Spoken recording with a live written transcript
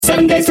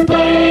7 Days to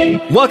Play.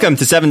 Welcome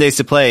to 7 Days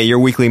to Play, your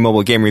weekly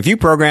mobile game review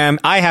program.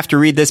 I have to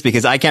read this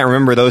because I can't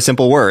remember those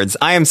simple words.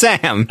 I am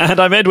Sam. And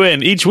I'm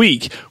Edwin. Each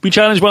week, we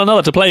challenge one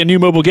another to play a new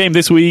mobile game.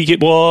 This week,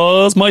 it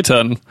was my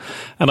turn.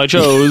 And I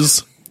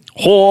chose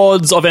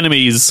Hordes of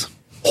Enemies.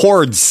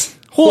 Hordes.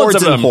 Hordes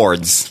of and them.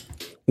 hordes.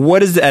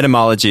 What is the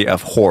etymology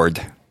of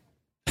horde?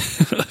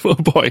 Oh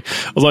boy,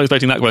 I was not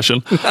expecting that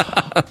question.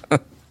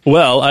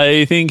 Well,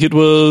 I think it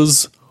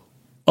was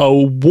a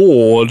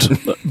ward,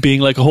 being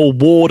like a whole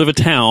ward of a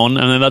town,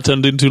 and then that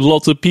turned into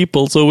lots of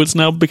people, so it's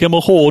now become a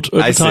horde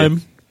over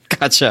time.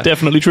 Gotcha.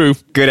 Definitely true.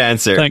 Good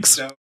answer. Thanks.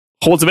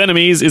 Hordes of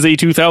Enemies is a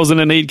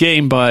 2008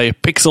 game by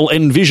Pixel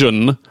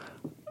Envision,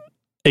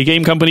 a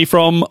game company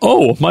from,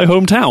 my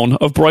hometown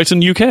of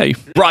Brighton,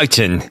 UK.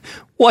 Brighton.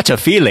 What a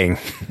feeling.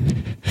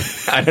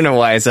 I don't know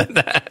why I said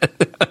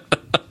that.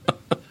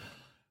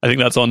 I think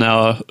that's on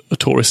our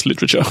tourist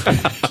literature.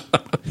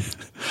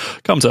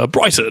 Come to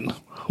Brighton.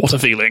 What a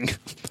feeling.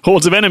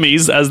 Hordes of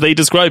Enemies, as they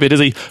describe it,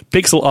 is a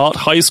pixel art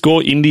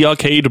high-score indie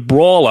arcade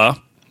brawler.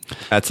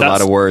 That's a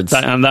lot of words.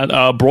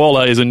 That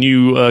brawler is a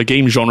new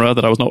game genre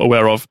that I was not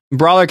aware of.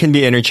 Brawler can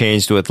be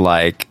interchanged with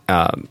like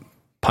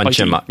punch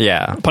 'em up.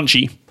 Yeah.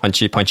 Punchy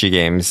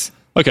games.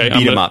 Okay.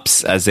 Beat 'em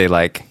ups, as they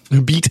like.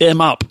 Beat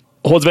 'em up.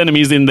 Hordes of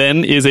Enemies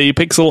then is a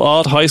pixel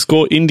art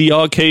high-score indie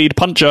arcade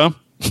puncher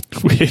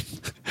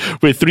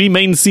with three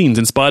main scenes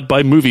inspired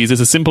by movies. It's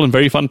a simple and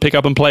very fun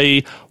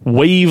pick-up-and-play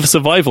wave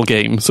survival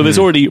game. So there's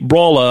already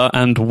brawler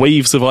and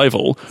wave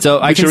survival, which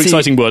are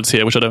exciting words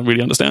here, which I don't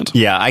really understand.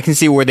 Yeah, I can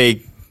see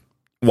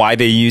why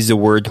they use the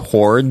word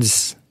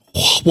hordes.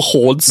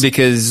 Hordes.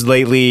 Because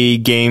lately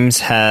games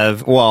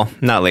have, well,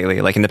 not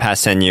lately, like in the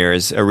past 10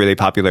 years, a really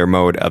popular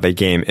mode of a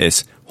game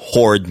is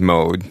horde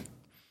mode.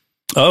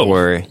 Oh.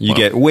 Where you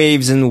get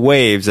waves and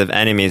waves of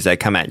enemies that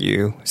come at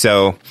you.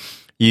 So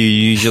you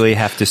usually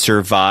have to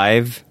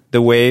survive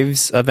the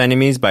waves of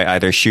enemies by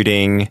either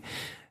shooting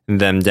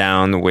them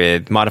down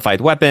with modified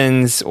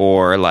weapons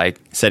or like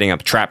setting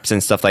up traps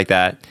and stuff like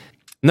that.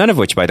 None of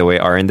which, by the way,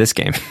 are in this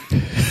game.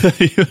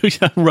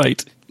 Yeah,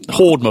 right.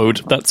 Horde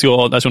mode. That's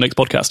your next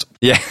podcast.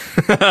 Yeah.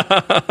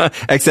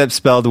 Except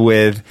spelled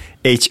with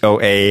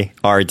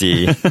HOARD.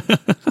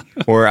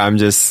 Or I'm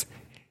just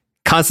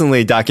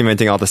constantly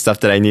documenting all the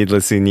stuff that I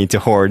needlessly need to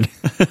hoard.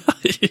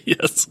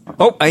 Yes.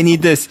 Oh, I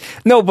need this.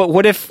 No, but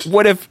what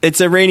if it's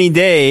a rainy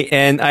day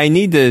and I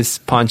need this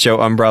poncho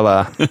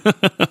umbrella?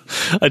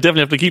 I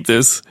definitely have to keep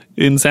this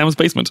in Sam's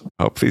basement.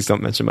 Oh, please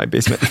don't mention my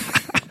basement.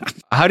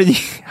 How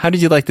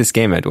did you like this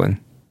game, Edwin?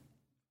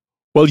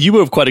 Well, you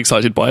were quite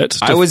excited by it.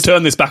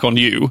 Turn this back on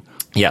you.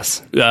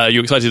 Yes.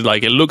 You're excited,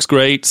 like, it looks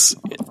great.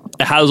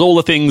 It has all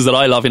the things that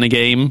I love in a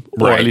game,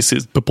 or Right. at least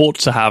it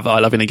purports to have I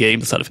love in a game.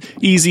 It's sort of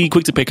easy,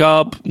 quick to pick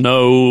up,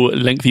 no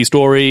lengthy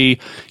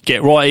story,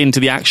 get right into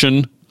the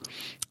action.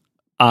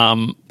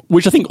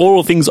 Which I think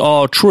all things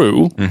are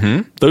true.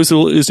 Mm-hmm.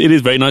 It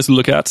is very nice to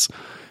look at.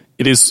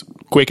 It is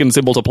quick and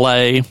simple to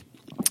play,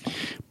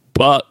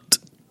 but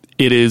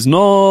it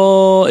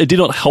did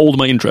not hold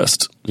my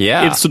interest.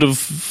 Yeah. It's sort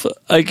of,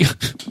 like,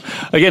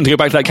 again, to go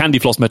back to that candy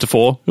floss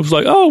metaphor, it was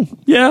like, oh,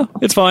 yeah,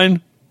 it's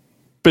fine.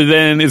 But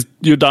then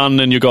you're done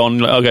and you're gone.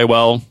 Like, okay,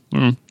 well,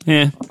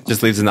 yeah.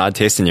 Just leaves an odd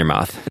taste in your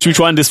mouth. Should we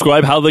try and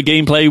describe how the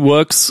gameplay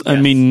works? Yes. I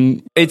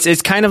mean,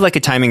 it's kind of like a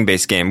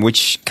timing-based game,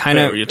 which kind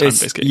of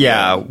time-based game.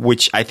 Yeah,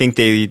 which I think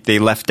they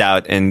left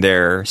out in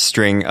their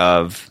string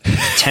of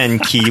 10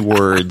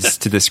 keywords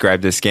to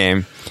describe this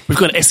game. We've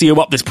got to SEO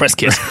up this press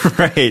kit.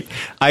 Right.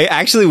 I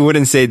actually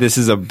wouldn't say this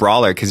is a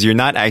brawler because you're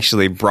not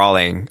actually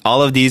brawling.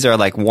 All of these are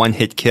like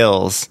one-hit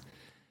kills.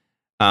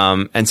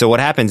 And so what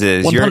happens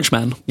is One Punch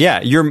Man.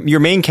 Yeah, your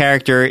main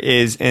character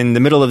is in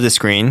the middle of the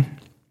screen,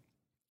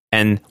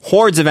 and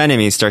hordes of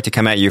enemies start to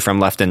come at you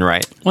from left and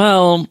right.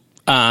 Well,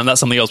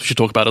 that's something else we should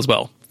talk about as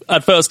well.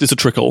 At first, it's a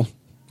trickle,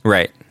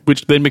 right,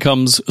 which then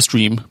becomes a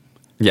stream,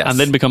 yes, and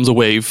then becomes a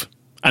wave,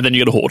 and then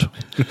you get a horde.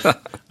 I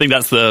think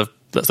that's the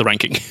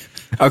ranking.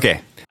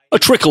 Okay. A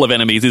trickle of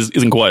enemies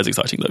isn't quite as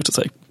exciting, though, to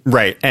say.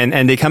 Right,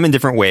 and they come in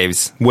different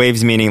waves.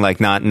 Waves meaning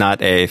like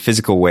not a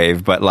physical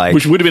wave, but like...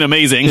 Which would have been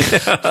amazing.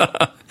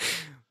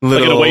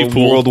 Little like a wave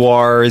pool. World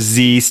War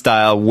Z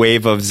style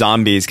wave of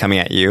zombies coming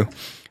at you.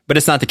 But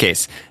it's not the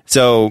case.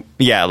 So,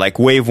 yeah, like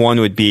wave 1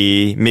 would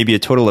be maybe a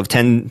total of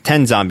 10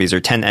 zombies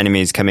or 10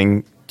 enemies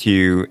coming to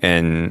you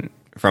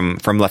from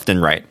left and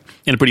right.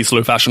 In a pretty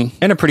slow fashion.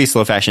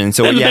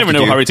 So they're never in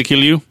no hurry to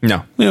kill you.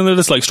 No. They're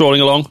just like strolling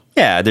along.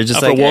 Yeah, they're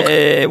just After like, a walk.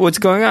 hey, what's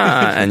going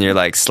on? And you're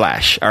like,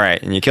 slash. All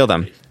right, and you kill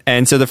them.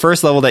 And so the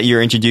first level that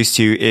you're introduced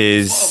to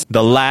is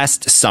The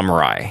Last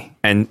Samurai.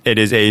 And it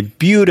is a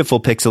beautiful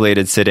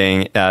pixelated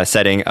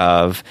setting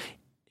of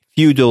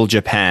feudal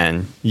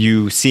Japan.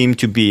 You seem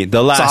to be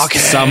the last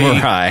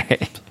samurai.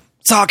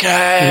 Sake!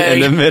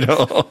 In the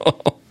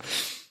middle.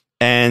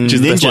 And which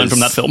is the best line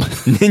from that film.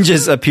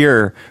 Ninjas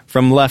appear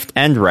from left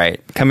and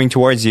right, coming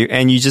towards you,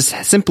 and you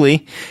just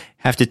simply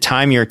have to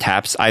time your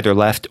taps either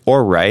left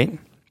or right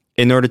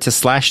in order to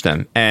slash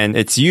them. And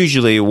it's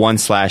usually one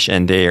slash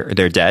and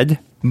they're dead.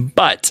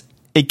 But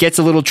it gets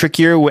a little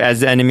trickier as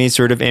the enemies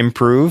sort of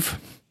improve.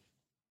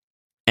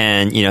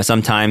 then,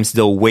 sometimes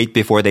they'll wait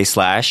before they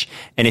slash.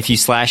 And if you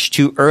slash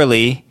too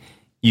early,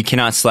 you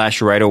cannot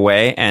slash right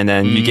away, and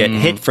then you get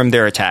hit from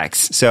their attacks.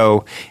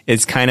 So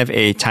it's kind of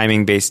a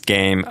timing-based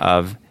game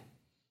of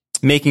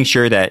making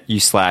sure that you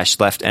slash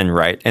left and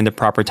right in the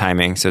proper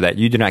timing so that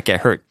you do not get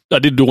hurt. I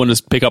did want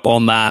to pick up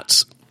on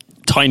that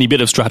tiny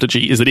bit of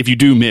strategy, is that if you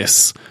do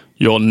miss,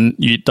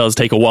 it does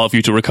take a while for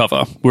you to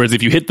recover. Whereas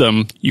if you hit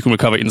them, you can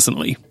recover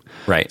instantly.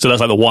 Right. So that's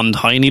like the one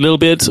tiny little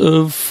bit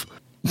of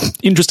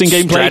interesting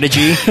gameplay.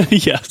 Strategy.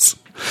 Yes.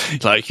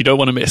 Like, you don't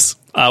want to miss,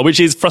 which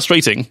is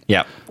frustrating.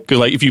 Yeah. Because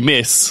like if you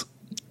miss,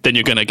 then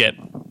you're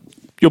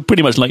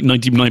pretty much like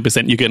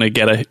 99% you're going to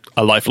get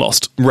a life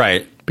lost.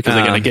 Right. Because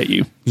they're going to get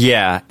you.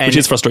 Yeah. Which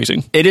is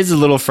frustrating. It is a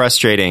little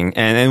frustrating.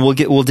 And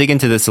we'll dig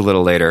into this a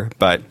little later.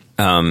 But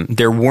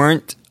there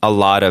weren't a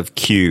lot of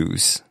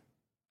cues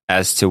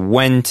as to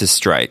when to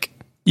strike.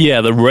 Yeah,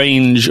 the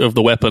range of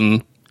the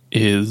weapon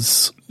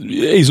it's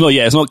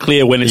not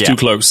clear when it's too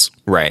close.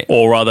 Right.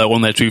 Or rather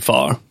when they're too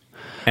far.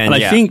 And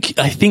I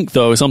think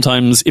though,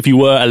 sometimes if you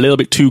were a little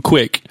bit too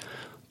quick,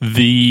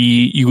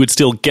 you would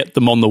still get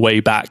them on the way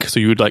back. So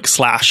you would like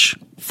slash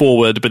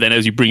forward, but then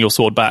as you bring your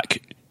sword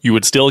back, you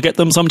would still get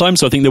them sometimes.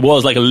 So I think there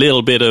was like a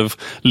little bit of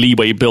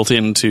leeway built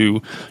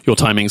into your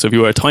timing. So if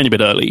you were a tiny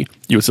bit early,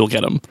 you would still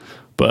get them.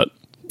 But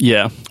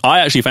yeah, I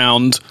actually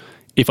found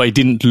if I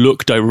didn't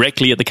look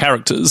directly at the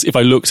characters, if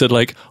I looked at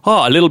like,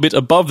 a little bit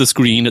above the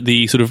screen at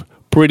the sort of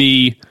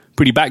pretty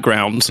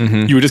background,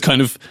 you would just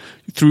kind of,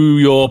 through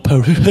your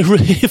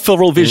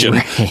peripheral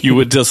vision, you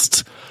would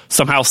just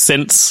somehow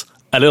sense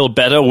a little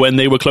better when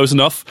they were close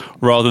enough,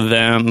 rather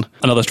than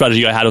another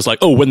strategy I had was like,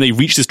 when they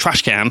reach this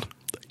trash can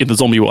in the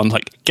zombie one,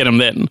 like, get them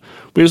then.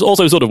 Which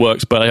also sort of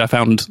works, but I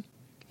found,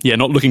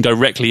 not looking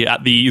directly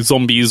at the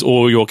zombies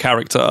or your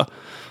character,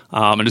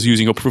 and just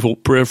using your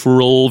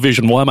peripheral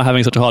vision. Why am I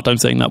having such a hard time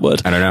saying that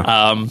word? I don't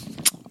know.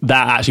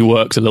 That actually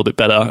works a little bit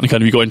better, and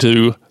kind of you go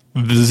into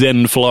the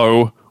Zen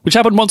flow, which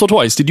happened once or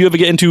twice. Did you ever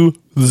get into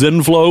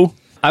Zen flow?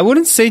 I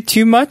wouldn't say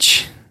too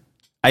much.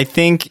 I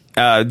think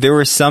there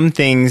were some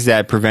things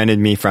that prevented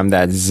me from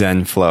that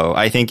Zen flow.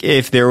 I think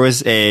if there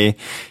was a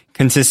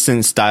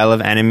consistent style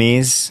of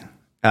enemies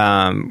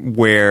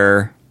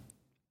where...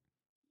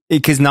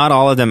 Because not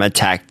all of them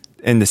attack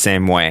in the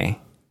same way.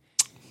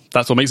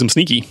 That's what makes them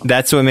sneaky.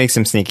 That's what makes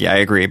them sneaky. I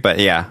agree. But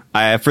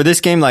yeah, for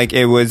this game, like,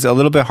 it was a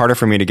little bit harder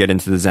for me to get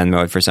into the Zen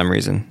mode for some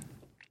reason.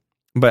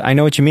 But I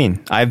know what you mean.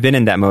 I've been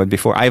in that mode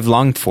before. I've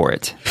longed for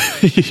it.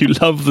 You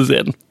love the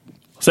Zen.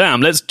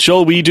 Sam,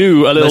 shall we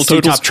do a little Let's do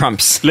top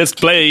trumps. Let's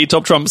play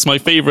top trumps, my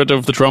favorite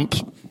of the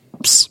trumps.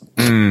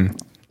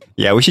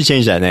 Yeah, we should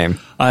change that name.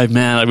 I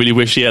really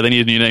wish, they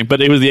needed a new name. But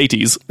it was the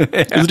 80s.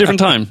 It was a different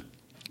time.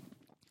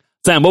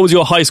 Sam, what was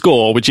your high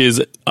score, which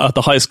is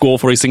the highest score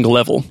for a single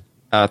level?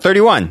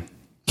 31.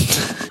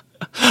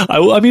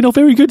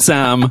 Very good,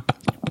 Sam.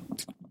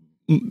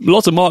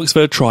 Lots of marks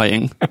for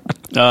trying.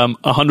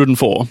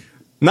 104.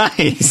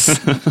 Nice.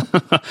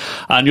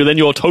 And then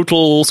your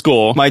total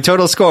score. My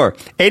total score,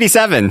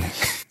 87.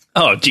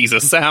 Oh,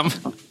 Jesus, Sam.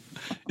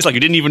 It's like you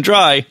didn't even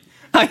try.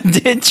 I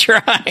did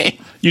try.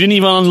 You didn't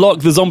even unlock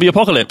the zombie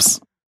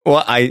apocalypse.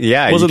 Well,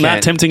 Wasn't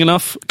that tempting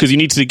enough? Because you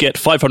need to get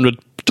 500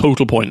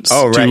 total points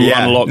to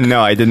unlock.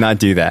 No, I did not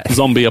do that.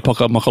 Zombie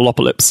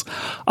apocalypse.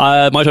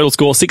 My total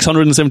score,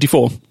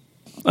 674.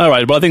 All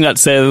right, but I think that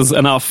says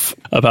enough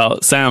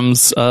about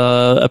Sam's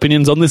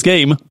opinions on this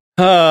game.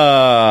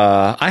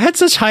 I had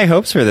such high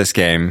hopes for this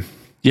game.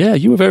 Yeah,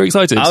 you were very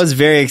excited. I was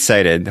very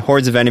excited.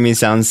 Hordes of Enemies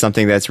sounds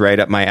something that's right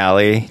up my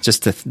alley.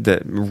 Just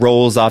the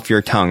rolls off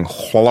your tongue.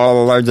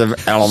 Hordes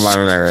of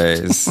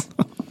Enemies.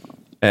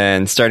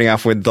 And starting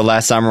off with The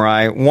Last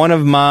Samurai, one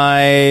of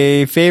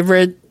my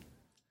favorite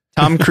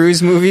Tom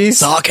Cruise movies.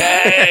 Sake!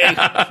 And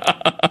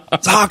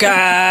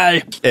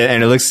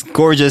it looks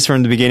gorgeous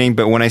from the beginning,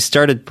 but when I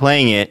started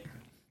playing it,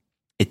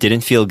 it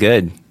didn't feel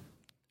good.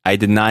 I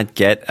did not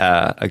get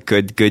a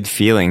good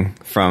feeling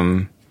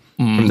from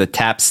the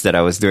taps that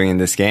I was doing in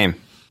this game.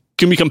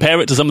 Can we compare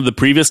it to some of the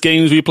previous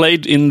games we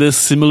played in this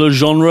similar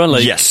genre?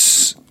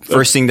 Yes.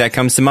 First thing that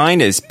comes to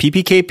mind is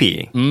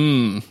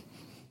PPKP.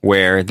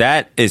 Where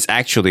that is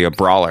actually a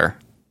brawler.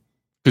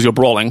 Because you're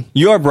brawling.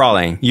 You're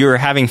brawling. You're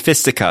having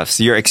fisticuffs.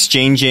 You're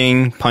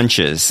exchanging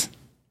punches.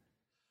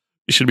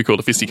 It should be called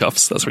a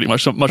fisticuffs. That's pretty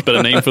much a much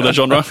better name for the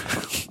genre.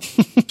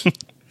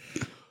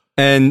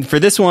 And for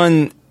this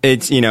one,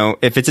 it's,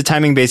 if it's a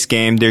timing-based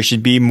game, there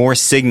should be more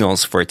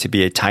signals for it to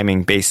be a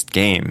timing-based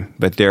game.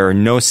 But there are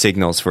no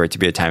signals for it to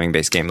be a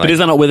timing-based game. But is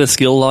that not where the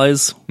skill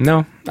lies?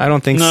 No, I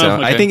don't think so.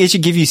 Okay. I think it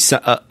should give you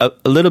a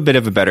little bit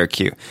of a better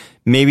cue.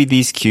 Maybe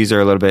these cues are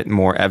a little bit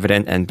more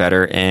evident and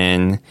better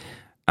in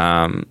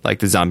like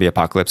the zombie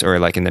apocalypse or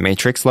like in the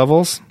Matrix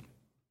levels.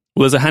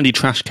 Well, there's a handy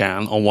trash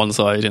can on one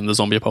side in the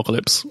zombie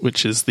apocalypse,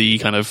 which is the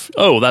kind of,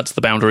 that's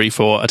the boundary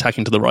for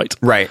attacking to the right.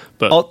 Right.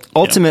 But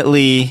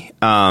ultimately,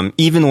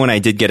 even when I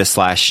did get a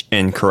slash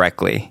in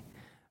correctly,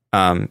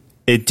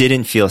 it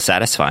didn't feel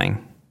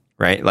satisfying,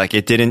 right? Like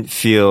it didn't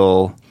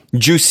feel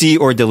juicy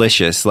or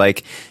delicious.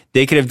 Like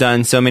they could have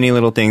done so many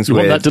little things You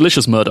with want that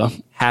delicious murder.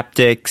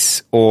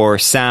 haptics or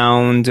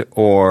sound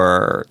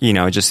or,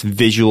 just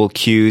visual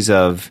cues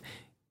of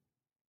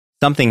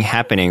something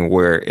happening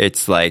where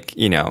it's like,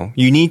 you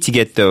need to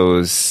get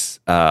those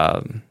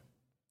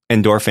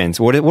endorphins.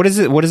 What is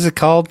it? What is it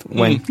called?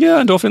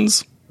 Yeah,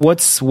 endorphins.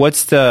 What's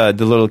the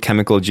little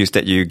chemical juice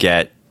that you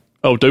get?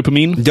 Oh,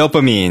 dopamine?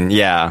 Dopamine,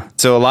 yeah.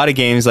 So a lot of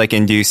games like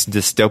induce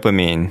this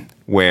dopamine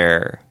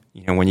where,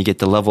 when you get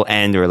the level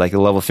end or like the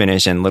level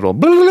finish and little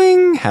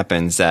bling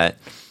happens that,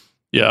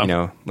 Yeah.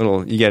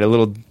 you get a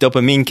little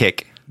dopamine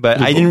kick. But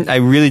I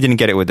really didn't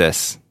get it with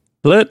this.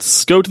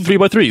 Let's go to the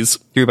 3x3s.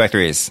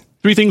 3x3s.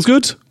 3 things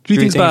good, 3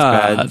 things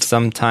bad.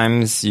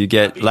 Sometimes you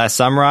get Last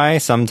Samurai,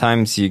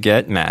 sometimes you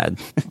get mad.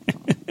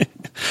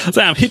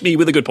 Sam, hit me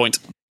with a good point.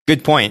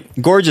 Good point.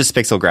 Gorgeous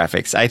pixel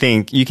graphics. I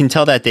think you can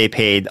tell that they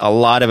paid a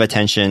lot of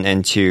attention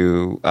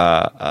into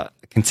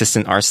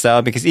consistent art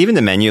style because even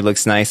the menu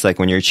looks nice. Like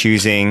when you're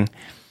choosing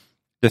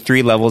the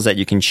 3 levels that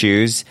you can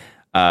choose,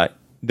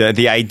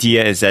 the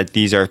idea is that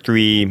these are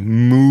 3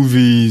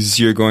 movies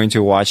you're going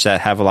to watch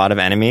that have a lot of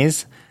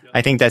enemies.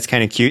 I think that's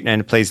kind of cute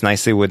and it plays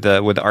nicely with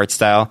the art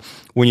style.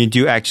 When you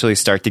do actually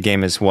start the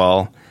game as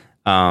well,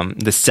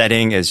 the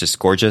setting is just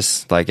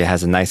gorgeous. Like it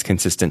has a nice,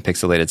 consistent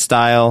pixelated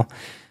style.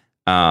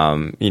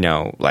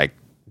 Like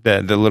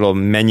the little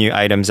menu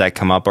items that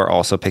come up are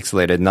also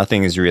pixelated.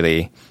 Nothing is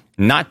really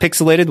not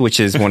pixelated, which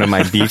is one of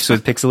my beefs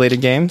with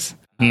pixelated games.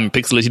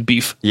 Pixelated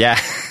beef. Yeah.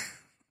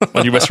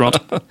 On your restaurant.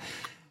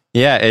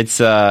 Yeah, it's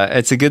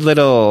a good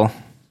little.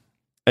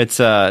 It's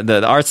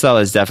the art style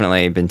has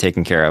definitely been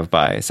taken care of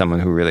by someone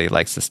who really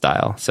likes the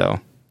style. So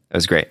it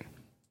was great.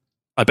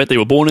 I bet they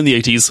were born in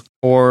the 80s.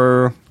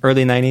 Or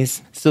early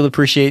 90s. Still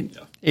appreciate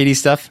 80s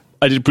stuff.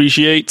 I did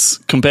appreciate,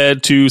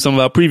 compared to some of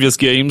our previous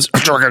games,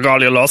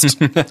 Dragalia Lost.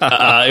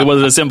 It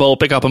was a simple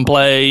pick up and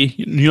play.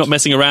 You're not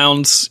messing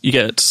around. You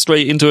get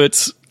straight into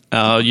it.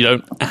 You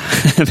don't.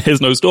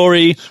 There's no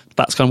story.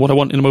 That's kind of what I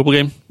want in a mobile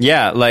game.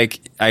 Yeah, like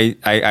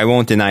I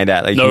won't deny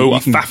that. Like no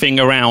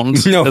faffing around,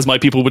 as my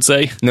people would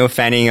say. No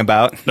fanning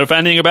about. No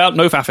fanning about.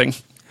 No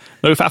faffing.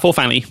 No faff or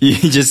fanny. You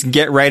just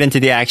get right into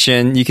the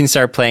action. You can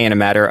start playing in a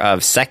matter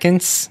of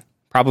seconds.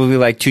 Probably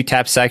like 2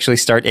 taps to actually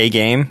start a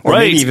game, or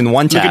maybe even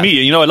 1 tap. Look at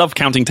me. I love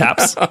counting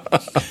taps.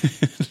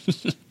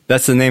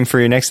 That's the name for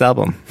your next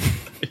album.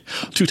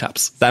 2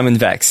 taps. Simon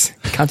Vex.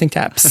 Counting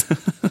taps.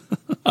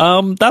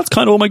 That's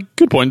kind of all my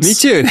good points. Me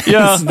too.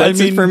 Yeah, that's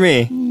it for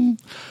me.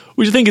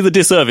 Which I think is a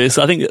disservice.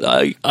 I think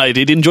I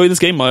did enjoy this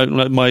game.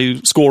 My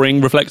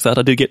scoring reflects that.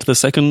 I did get to the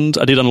second.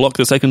 I did unlock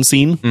the second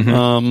scene.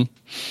 Mm-hmm.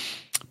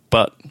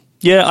 But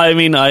yeah,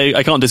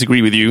 I can't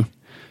disagree with you.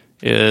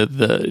 It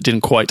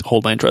didn't quite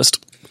hold my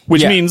interest.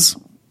 Which means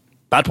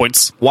bad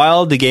points.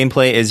 While the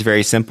gameplay is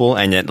very simple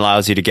and it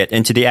allows you to get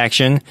into the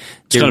action,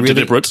 it's kind of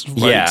deliberate,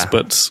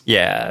 right?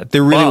 Yeah,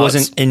 there really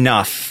wasn't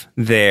enough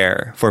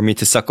there for me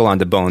to suckle on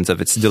the bones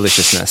of its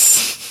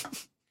deliciousness.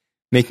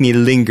 Make me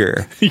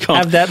linger.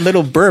 Have that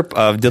little burp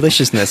of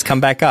deliciousness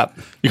come back up.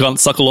 You can't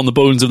suckle on the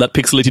bones of that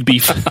pixelated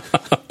beef.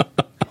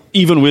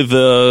 Even with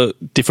the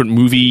different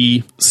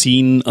movie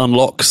scene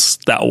unlocks,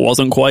 that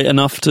wasn't quite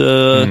enough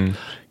to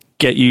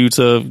get you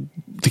to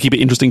keep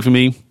it interesting for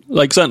me.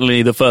 Like,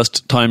 certainly the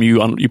first time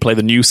you play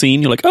the new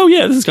scene, you're like, oh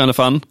yeah, this is kind of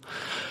fun.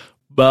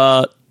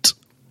 But,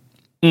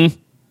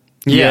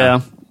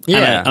 yeah.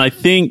 And I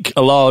think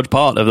a large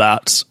part of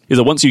that is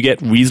that once you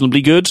get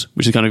reasonably good,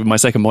 which is kind of my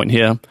second point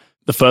here,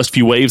 the first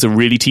few waves are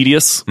really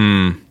tedious.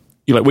 You're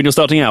like, when you're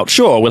starting out,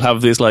 sure, we'll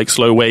have this like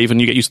slow wave and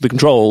you get used to the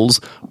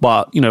controls.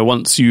 But,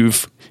 once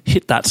you've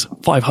hit that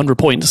 500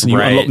 points and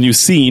you unlock the new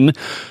scene,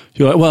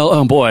 you're like, well,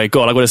 oh boy,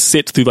 God, I've got to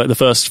sit through like the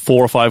first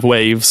 4 or 5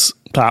 waves.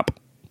 Tap.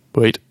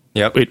 Wait.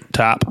 Yep. Wait,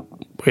 tap.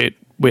 Wait.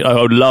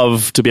 I would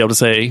love to be able to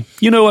say,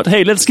 you know what?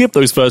 Hey, let's skip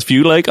those first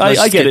few. Like,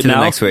 I get it now.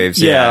 The next waves.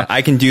 Yeah.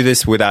 I can do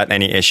this without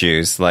any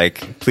issues.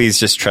 Like, please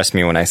just trust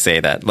me when I say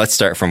that. Let's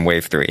start from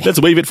wave 3. Let's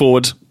wave it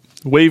forward.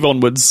 Wave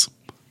onwards.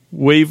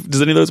 Wave.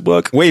 Does any of those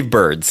work? Wave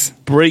birds.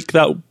 Break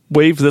that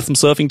wave. There's some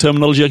surfing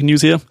terminology I can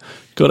use here.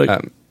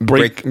 Gotta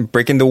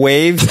breaking the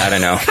waves. I don't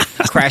know.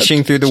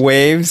 Crashing through the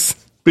waves.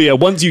 But yeah,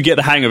 once you get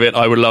the hang of it,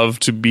 I would love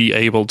to be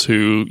able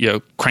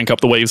to, crank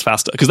up the waves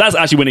faster. Because that's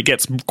actually when it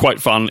gets quite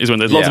fun, is when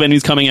there's lots of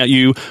enemies coming at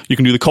you. You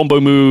can do the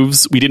combo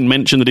moves. We didn't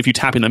mention that if you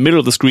tap in the middle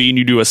of the screen,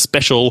 you do a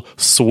special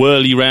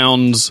swirly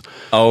round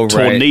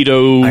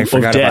tornado of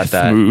death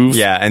move.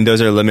 Yeah, and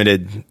those are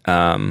limited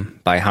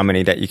by how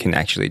many that you can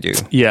actually do.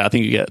 Yeah, I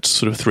think you get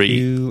sort of 3.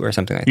 2 or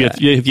something like that.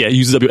 Yeah, it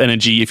uses up your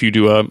energy if you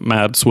do a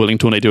mad swirling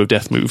tornado of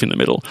death move in the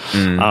middle.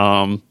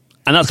 And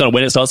that's kind of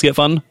when it starts to get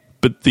fun.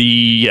 But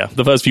the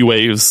first few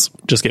waves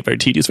just get very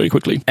tedious very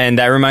quickly. And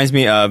that reminds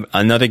me of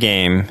another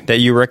game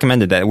that you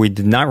recommended that we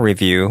did not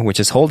review,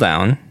 which is Hold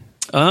Down.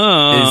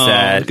 Oh, is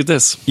that, look at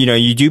this.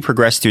 You do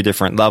progress through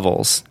different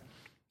levels.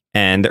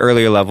 And the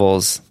earlier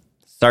levels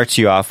starts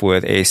you off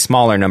with a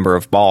smaller number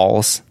of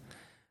balls.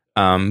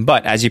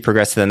 But as you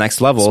progress to the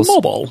next levels,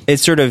 small ball. It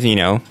sort of,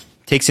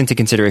 takes into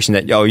consideration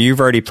that, oh, you've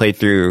already played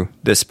through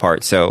this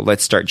part, so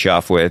let's start you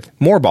off with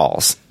more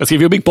balls. Let's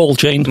give you a big ball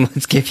chain.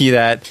 Let's give you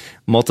that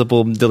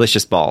multiple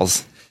delicious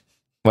balls.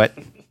 What?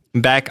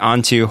 Back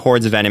onto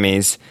hordes of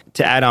enemies.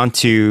 To add on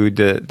to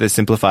the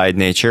simplified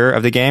nature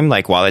of the game,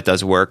 like while it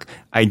does work,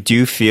 I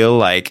do feel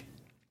like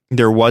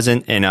there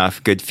wasn't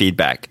enough good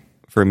feedback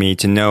for me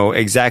to know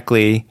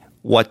exactly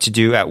what to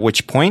do at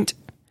which point.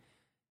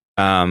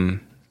 You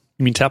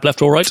mean tap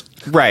left or right?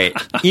 Right.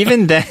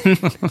 Even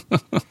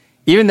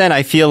then,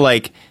 I feel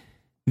like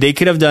they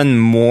could have done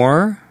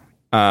more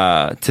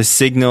to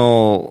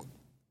signal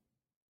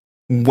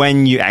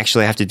when you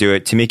actually have to do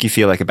it to make you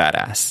feel like a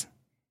badass.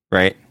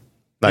 Right.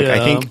 Like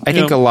I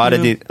think a lot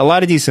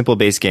of these simple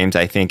base games,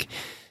 I think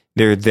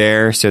they're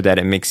there so that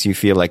it makes you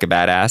feel like a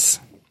badass.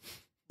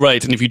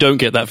 Right. And if you don't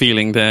get that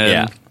feeling,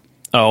 then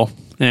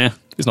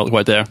it's not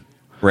quite there.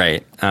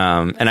 Right.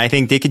 And I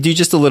think they could do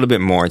just a little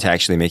bit more to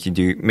actually make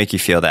you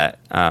feel that,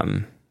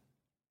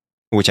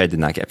 which I did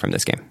not get from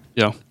this game.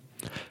 Yeah.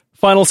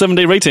 Final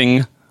 7-day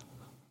rating.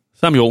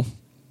 Samuel,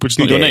 which is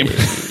not your name.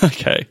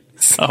 Okay.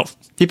 Oh.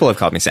 People have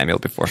called me Samuel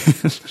before.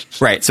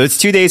 Right. So it's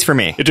 2 days for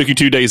me. It took you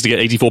 2 days to get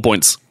 84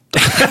 points.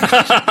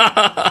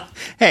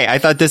 Hey, I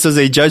thought this was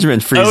a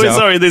judgment-free zone. Oh,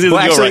 sorry, this isn't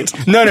your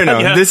right. No.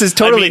 Yeah. This is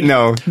totally...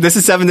 no, this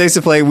is 7 days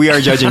to play. We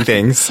are judging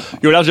things.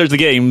 You're allowed to judge the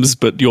games,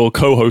 but your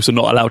co-hosts are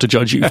not allowed to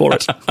judge you for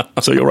it.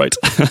 So you're right.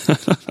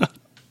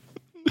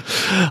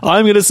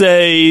 I'm going to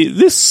say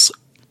this...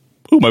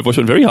 Oh, my voice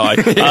went very high.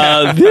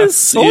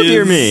 This oh, is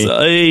dear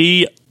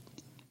me.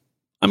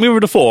 I'm going to give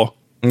it a 4.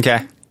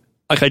 Okay.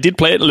 Like, I did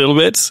play it a little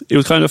bit. It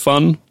was kind of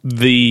fun.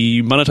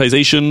 The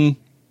monetization...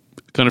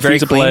 kind of very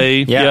free to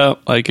play. Yeah.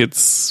 Like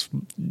it's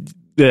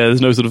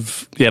there's no sort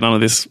of none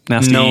of this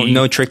nasty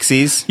no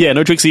trixies. Yeah,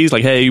 no trixies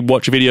like, hey,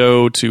 watch a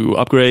video to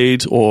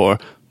upgrade or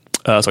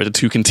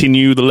to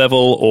continue the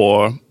level,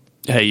 or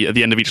hey, at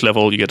the end of each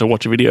level you get to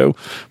watch a video,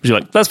 which you're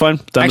like, that's fine.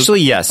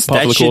 Actually, yes,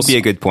 that should be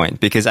a good point,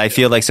 because I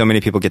feel like so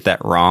many people get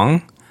that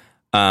wrong.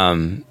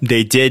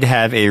 They did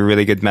have a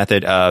really good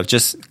method of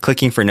just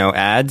clicking for no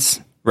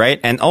ads, right?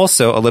 And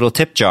also a little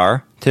tip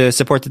jar to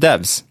support the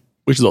devs.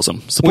 Which is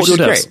awesome. Support your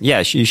devs. Great.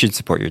 Yeah, you should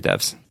support your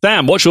devs.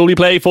 Sam, what shall we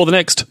play for the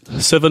next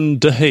 7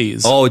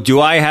 days? Oh,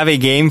 do I have a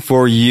game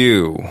for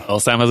you? Well,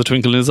 Sam has a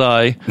twinkle in his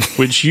eye,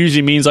 which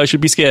usually means I should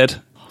be scared.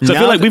 So I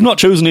feel like we've not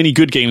chosen any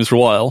good games for a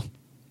while.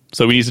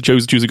 So we need to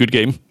choose a good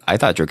game. I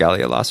thought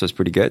Dragalia Lost was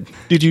pretty good.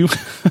 Did you?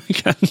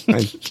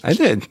 I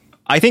did.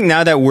 I think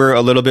now that we're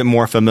a little bit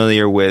more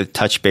familiar with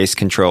touch-based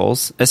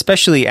controls,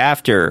 especially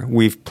after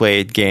we've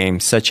played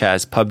games such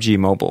as PUBG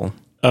Mobile.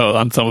 Oh,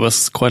 and some of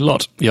us quite a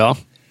lot, yeah.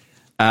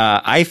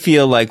 I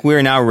feel like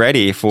we're now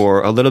ready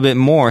for a little bit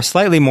more,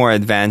 slightly more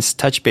advanced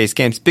touch-based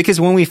games. Because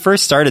when we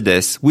first started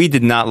this, we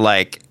did not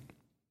like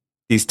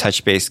these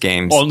touch-based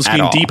games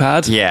on-screen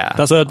D-pad? Yeah.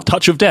 That's a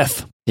touch of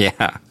death.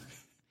 Yeah.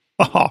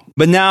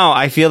 But now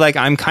I feel like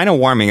I'm kind of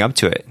warming up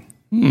to it.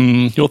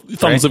 Your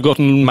thumbs have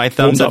gotten... My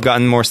thumbs have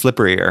gotten more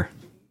slipperier.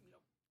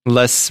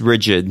 Less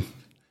rigid.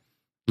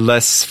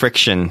 Less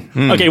friction.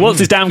 Okay, what's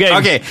this damn game?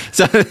 Okay,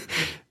 so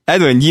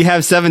Edwin, you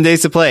have 7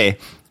 days to play.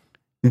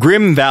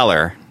 Grim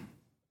Valor.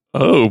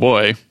 Oh,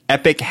 boy.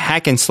 Epic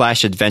hack and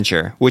slash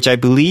adventure, which I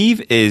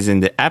believe is in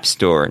the App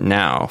Store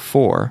now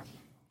for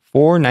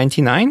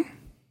 $4.99,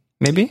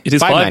 maybe? It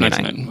is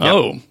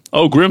 $5.99. Yep.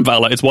 Oh, Grim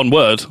Valor. It's one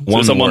word.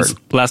 So someone's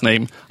last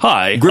name.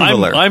 Hi,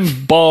 Grimvalor.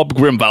 I'm Bob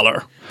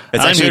Grimvalor.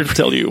 It's I'm here to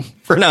tell you.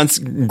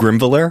 Pronounced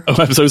Grimvalor? Oh,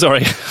 I'm so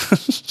sorry.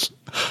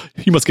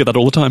 You must get that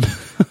all the time.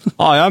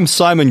 Hi, I'm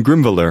Simon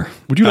Grimvalor.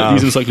 Would you like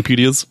these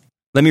encyclopedias?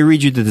 Let me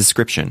read you the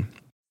description.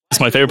 It's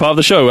my favorite part of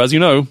the show, as you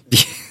know.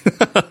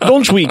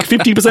 Launch week,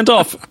 50%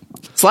 off.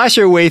 Slash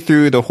your way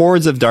through the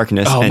hordes of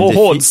darkness. Oh, more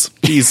hordes.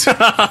 Jeez.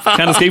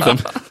 Can't escape them.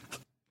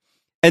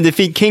 And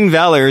defeat King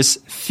Valor's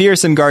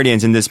fearsome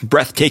guardians in this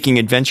breathtaking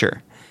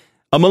adventure.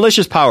 A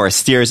malicious power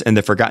steers in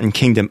the forgotten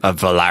kingdom of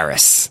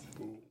Valaris.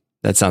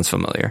 That sounds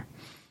familiar.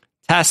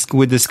 Tasked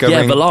with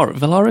discovering... Yeah,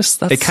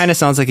 Valaris? It kind of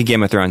sounds like a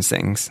Game of Thrones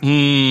things.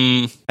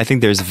 I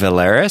think there's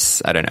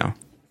Valaris. I don't know.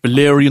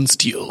 Valyrian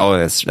Steel. Oh,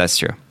 that's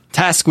true.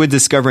 Tasked with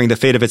discovering the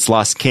fate of its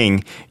lost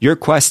king, your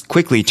quest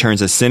quickly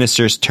turns a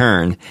sinister's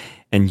turn,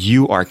 and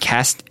you are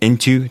cast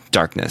into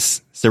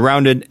darkness.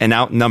 Surrounded and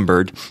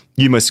outnumbered,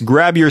 you must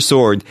grab your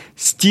sword,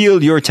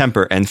 steel your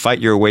temper, and fight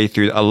your way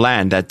through a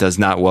land that does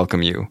not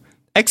welcome you.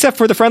 Except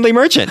for the friendly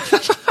merchant.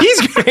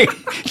 He's great.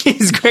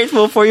 He's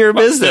grateful for your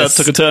business.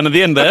 Yeah, took a turn at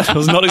the end there. I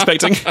was not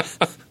expecting.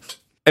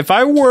 If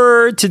I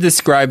were to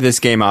describe this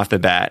game off the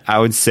bat, I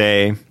would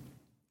say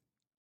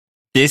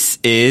this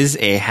is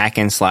a hack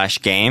and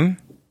slash game.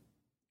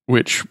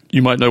 Which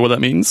you might know what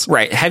that means.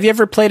 Right. Have you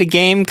ever played a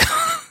game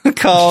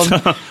called...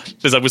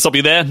 Does that stop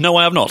you there? No,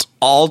 I have not.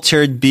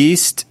 Altered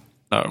Beast?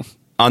 No.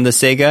 On the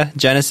Sega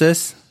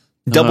Genesis?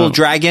 Double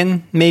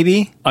Dragon,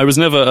 maybe? I was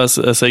never a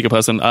Sega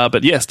person,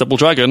 but yes, Double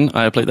Dragon,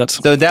 I played that.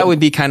 So that would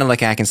be kind of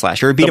like a hack and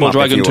slash, or a beat 'em up,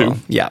 Double Dragon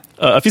 2. Yeah.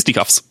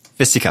 Fisticuffs.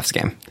 Fisticuffs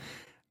game.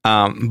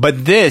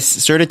 But this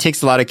sort of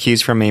takes a lot of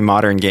cues from a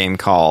modern game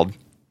called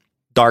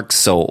Dark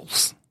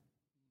Souls.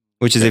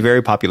 which is a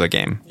very popular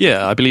game.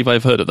 Yeah, I believe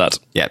I've heard of that.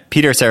 Yeah,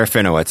 Peter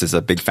Serafinowicz is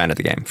a big fan of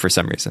the game for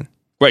some reason.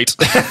 Great.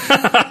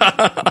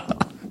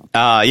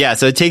 Yeah,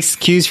 so it takes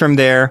cues from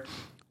there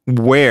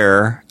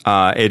where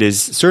it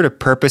is sort of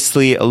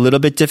purposely a little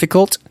bit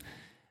difficult.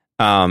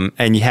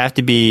 And you have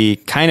to be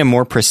kind of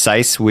more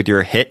precise with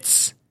your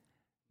hits.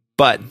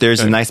 But there's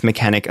a nice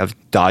mechanic of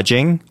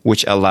dodging,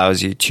 which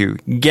allows you to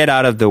get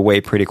out of the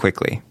way pretty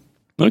quickly.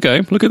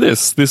 Okay, look at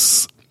this.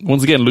 This,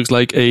 once again, looks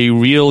like a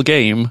real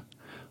game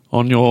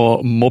on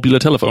your mobular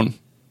telephone.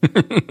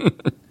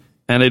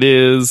 And it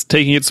is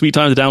taking its sweet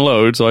time to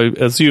download, so I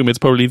assume it's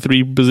probably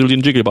 3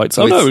 bazillion gigabytes.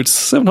 Oh, no, it's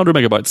 700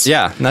 megabytes.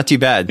 Yeah, not too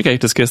bad. Okay,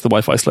 just guess the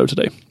Wi-Fi slow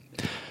today.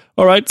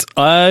 All right,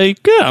 I'm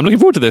looking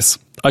forward to this.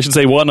 I should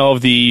say one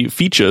of the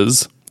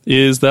features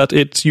is that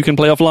you can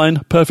play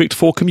offline, perfect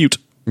for commute.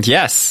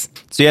 Yes.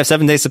 So you have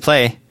 7 days to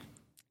play.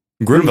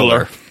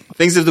 Grimvalor.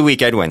 Things of the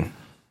week, Edwin.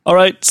 All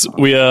right,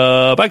 we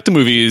are back to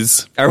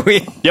movies. Are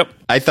we? Yep.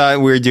 I thought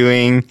we were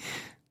doing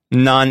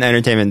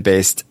non-entertainment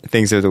based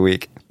things of the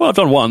week. Well, I've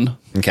done one.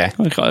 Okay.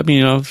 I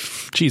mean,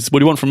 geez, what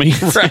do you want from me?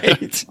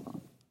 Right.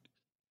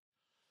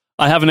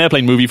 I have an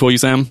airplane movie for you,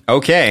 Sam.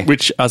 Okay.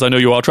 Which, as I know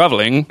you are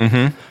traveling,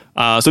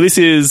 so this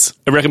is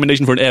a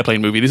recommendation for an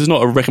airplane movie. This is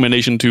not a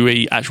recommendation to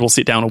a actual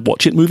sit down and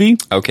watch it movie.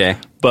 Okay.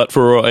 But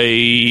for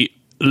a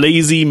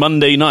lazy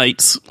Monday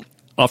night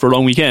after a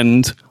long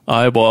weekend,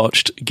 I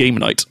watched Game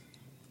Night.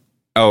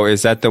 Oh,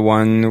 is that the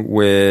one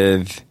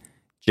with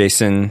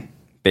Jason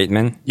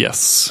Bateman?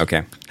 Yes.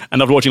 Okay.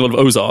 And after watching a lot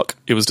of Ozark,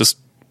 it was just,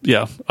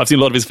 yeah, I've seen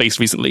a lot of his face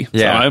recently.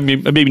 Yeah. So I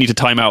maybe need to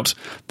time out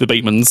the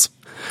Batemans.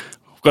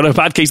 I've got a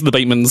bad case of the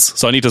Batemans,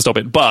 so I need to stop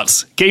it.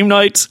 But Game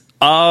Night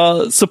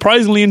are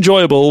surprisingly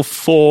enjoyable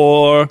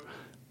for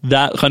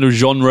that kind of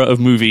genre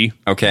of movie.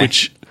 Okay.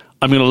 Which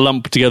I'm going to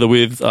lump together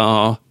with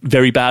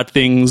Very Bad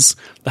Things,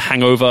 The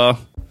Hangover,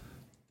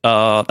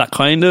 that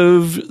kind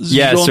of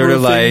Yeah, genre sort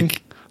of thing.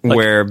 like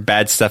where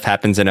bad stuff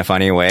happens in a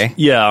funny way.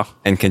 Yeah.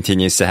 And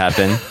continues to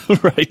happen.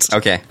 Right.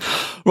 Okay.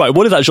 Right,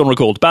 what is that genre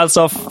called? Bad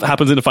stuff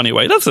happens in a funny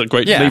way. That's a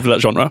great name for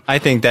that genre. I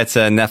think that's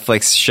a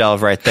Netflix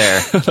shelf right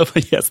there.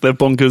 Yes, they're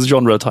bonkers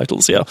genre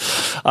titles, yeah.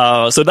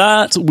 So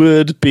that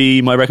would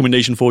be my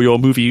recommendation for your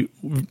movie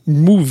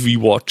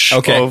watch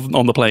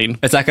on the plane.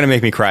 It's not going to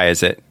make me cry,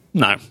 is it?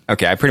 No.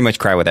 Okay, I pretty much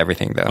cry with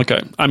everything, though.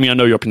 Okay. I mean, I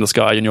know you're up in the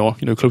sky and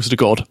you're closer to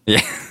God. Yeah.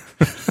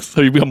 So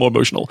you become more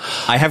emotional.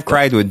 I have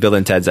cried with Bill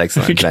and Ted's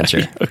Excellent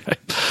Adventure. Okay.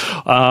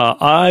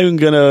 I'm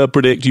going to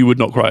predict you would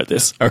not cry at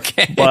this.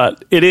 Okay.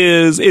 But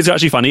it's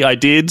actually funny. I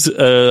did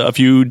a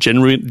few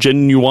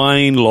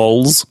genuine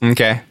lols.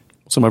 Okay.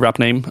 So my rap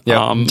name.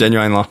 Yeah.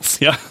 Genuine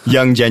lols. Yeah.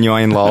 Young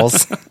genuine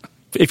lols.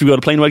 If you've got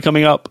a plane ride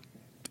coming up,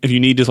 if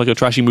you need just like a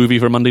trashy movie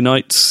for a Monday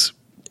night,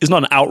 it's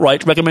not an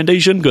outright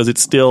recommendation because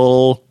it's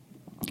still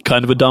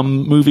kind of a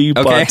dumb movie.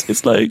 Okay. But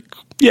it's like,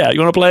 yeah,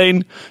 you're on a plane,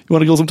 you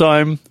want to kill some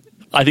time.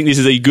 I think this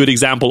is a good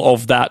example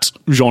of that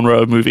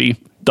genre of movie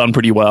done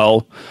pretty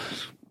well.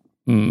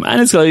 And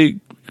it's like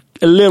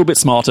a little bit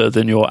smarter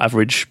than your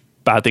average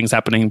bad things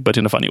happening, but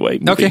in a funny way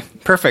movie. Okay,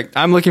 perfect.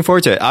 I'm looking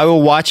forward to it. I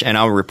will watch and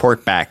I'll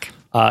report back.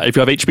 If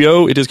you have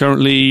HBO, it is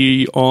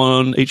currently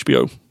on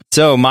HBO.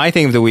 So my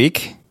thing of the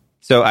week.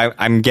 So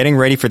I'm getting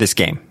ready for this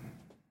game.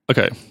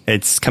 Okay.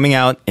 It's coming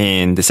out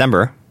in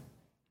December.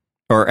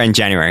 Or in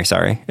January,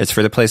 sorry. It's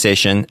for the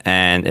PlayStation,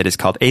 and it is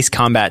called Ace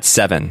Combat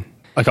 7.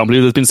 I can't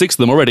believe there's been 6 of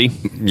them already.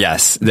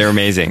 Yes, they're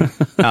amazing.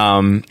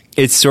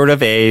 It's sort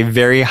of a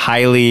very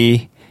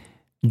highly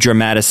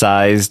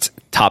dramatized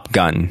Top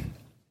Gun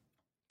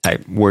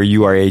type, where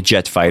you are a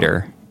jet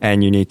fighter,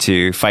 and you need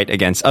to fight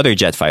against other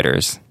jet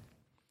fighters.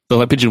 So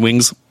like Pigeon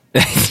Wings.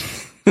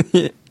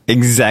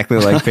 Exactly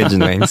like Pigeon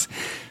Wings.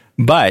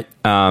 But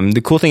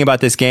the cool thing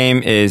about this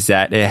game is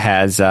that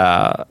it's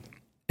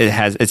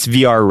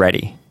VR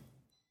ready.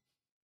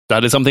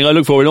 That is something I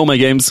look for in all my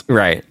games.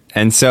 Right.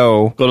 And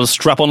so got to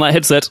strap on that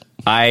headset.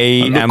 I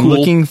am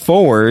looking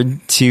forward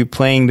to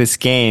playing this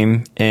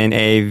game in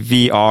a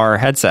VR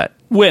headset.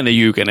 When are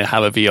you going to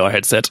have a VR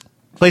headset?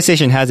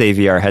 PlayStation has a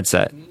VR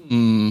headset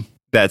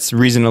that's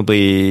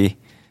reasonably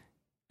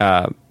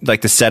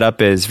like the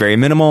setup is very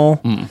minimal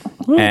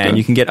and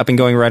you can get up and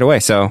going right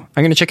away. So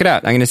I'm going to check it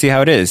out. I'm going to see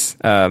how it is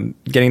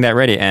getting that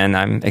ready, and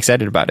I'm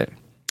excited about it.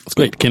 That's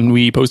great. Can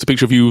we post a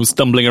picture of you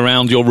stumbling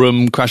around your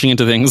room, crashing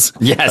into things?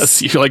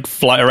 Yes. You like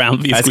fly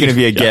around these. That's going to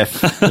be a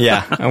GIF.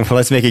 Yeah. Well,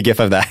 let's make a GIF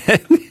of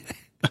that.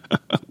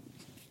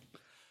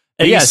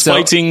 Ace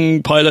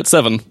Fighting Pilot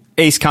 7.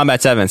 Ace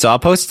Combat 7. So I'll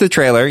post the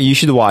trailer. You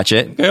should watch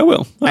it. Okay, I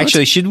will.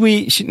 Actually, should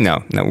we?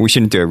 No, we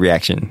shouldn't do a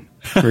reaction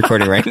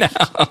recording right now.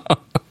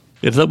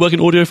 Yeah, does that work in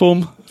audio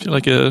form? I feel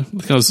like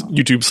because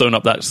YouTube sewn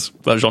up that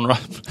genre.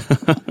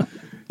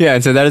 Yeah,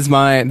 and so that is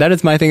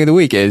my thing of the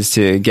week is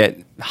to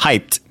get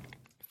hyped.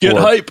 Get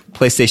hype.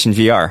 PlayStation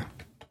VR.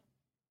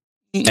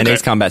 And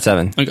Ace Combat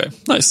 7. Okay,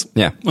 nice.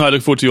 Yeah. I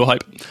look forward to your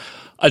hype.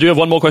 I do have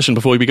one more question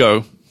before we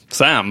go.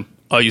 Sam,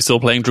 are you still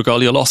playing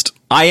Dragalia Lost?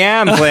 I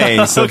am playing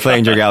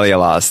Dragalia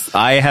Lost.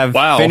 I have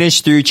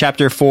finished through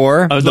Chapter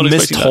 4, The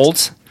Mist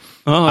Holt.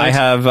 I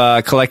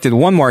have collected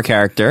one more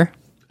character.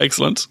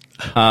 Excellent.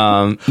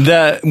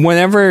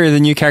 Whenever the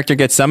new character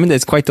gets summoned,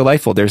 it's quite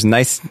delightful. There's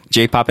nice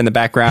J-pop in the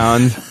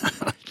background.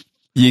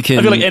 You can.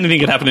 I feel like anything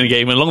could happen in a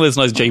game. As long as there's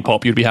nice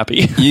J-pop, you'd be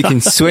happy. You can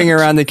swing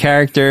around the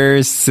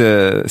characters,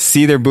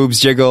 see their boobs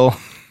jiggle.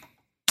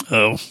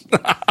 Oh.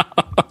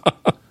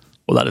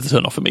 Well, that is a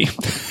turn off for me.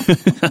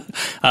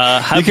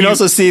 You can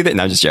also see that.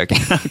 No, I'm just joking.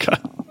 Okay.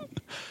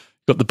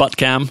 Got the butt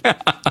cam.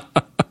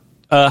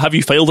 Have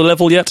you failed a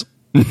level yet?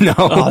 No.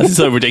 Oh, this is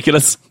so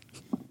ridiculous.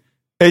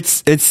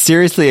 It's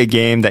seriously a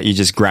game that you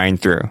just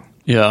grind through.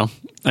 Yeah,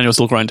 and you're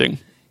still grinding.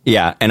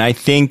 Yeah, and I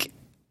think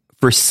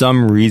for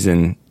some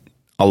reason,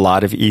 a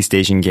lot of East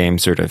Asian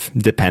games sort of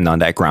depend on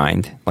that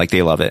grind. Like,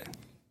 they love it.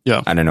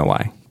 Yeah. I don't know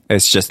why.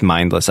 It's just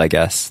mindless, I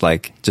guess.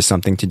 Like, just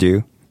something to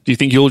do. Do you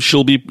think you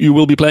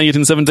will be playing it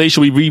in 7 days?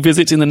 Shall we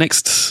revisit in the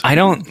next?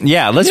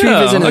 Let's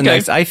revisit in the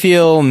next. I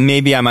feel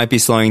maybe I might be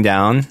slowing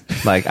down.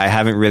 Like, I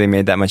haven't really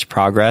made that much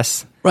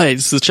progress. Right,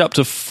 this is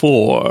chapter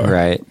 4.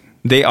 Right.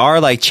 They are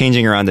like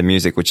changing around the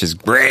music, which is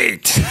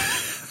great.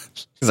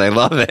 Because I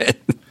love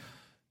it.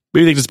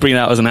 Maybe they just bring it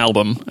out as an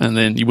album and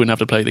then you wouldn't have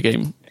to play the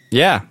game.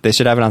 Yeah, they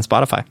should have it on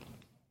Spotify.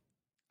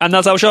 And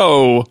that's our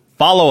show.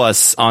 Follow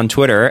us on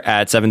Twitter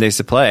at 7 Days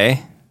to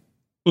Play.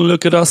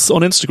 Look at us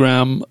on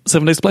Instagram,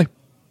 7 Days to Play.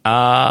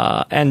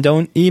 And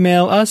don't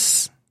email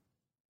us.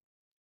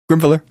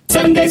 Grimfiller.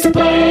 7 Days to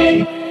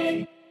Play.